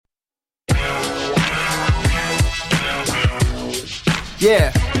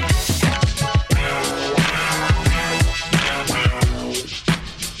Yeah.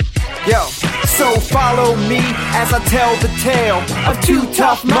 Yo, so follow me as I tell the tale of two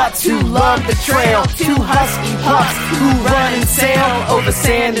tough mutts who love the trail, two husky pups who run and sail over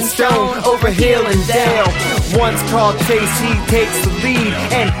sand and stone, over hill and dale. One's called Chase, he takes the lead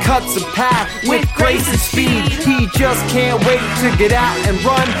and cuts a path with grace and speed. He just can't wait to get out and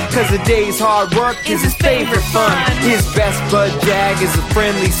run, cause a day's hard work is his favorite fun. His best bud Jag is a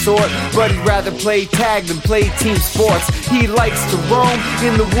friendly sort, but he'd rather play tag than play team sports. He likes to roam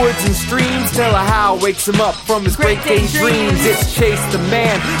in the woods and streams till a howl wakes him up from his great daydreams. It's Chase the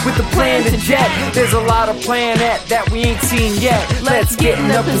man with the plan to jet. There's a lot of planet that we ain't seen yet. Let's get in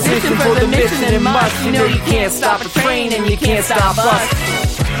a position for the mission and must. You know you can't stop a train and you can't stop us.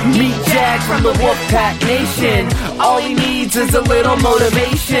 Meet Jag from the Wolfpack Nation. All he needs is a little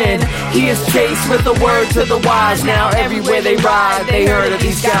motivation. He is Chase with a word to the wise. Now everywhere they ride, they heard of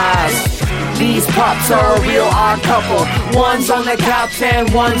these guys. These pups are a real odd couple. One's on the couch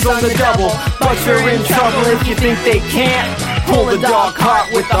and one's on the double. But you're in trouble if you think they can't pull the dog cart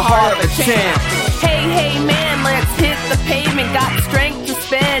with the heart of a champ. Hey, hey man, let's hit the pavement. Got strength to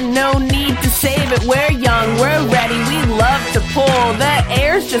spend, no need to save it. We're young, we're ready, we love to pull. The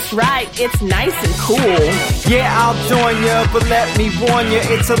air's just right, it's nice and cool. Yeah, I'll join ya, but let me warn ya,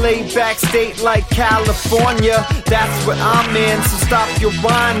 it's a laid-back state like California. That's what I'm in, so stop your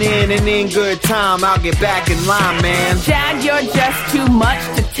whining, and in good time, I'll get back in line, man. Jag, you're just too much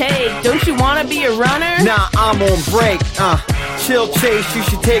to take. Don't you wanna be a runner? Nah, I'm on break, Chill Chase, you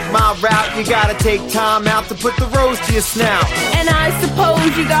should take my route. You gotta take time out to put the rose to your snout. And I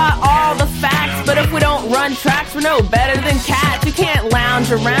suppose you got all the facts, but if we don't run tracks, we're no better than cats. You can't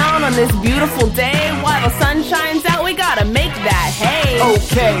lounge around on this beautiful day while the sun shines out. We gotta make that hay.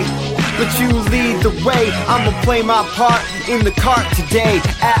 Okay, but you lead the way. I'ma play my part in the cart today.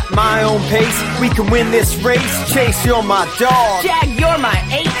 At my own pace, we can win this race. Chase, you're my dog. Jag, you're my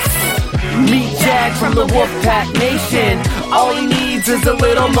ace. Meet Jag from the Wolfpack Nation. All he needs is a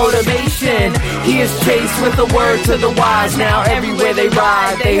little motivation. He is Chase with a word to the wise. Now everywhere they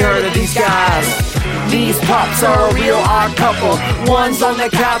ride, they heard of these guys. These pups are a real odd couple. One's on the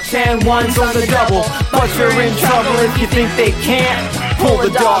couch and one's on the double. But you're in trouble if you think they can't pull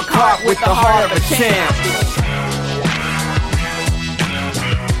the dog cart with the heart of a champ.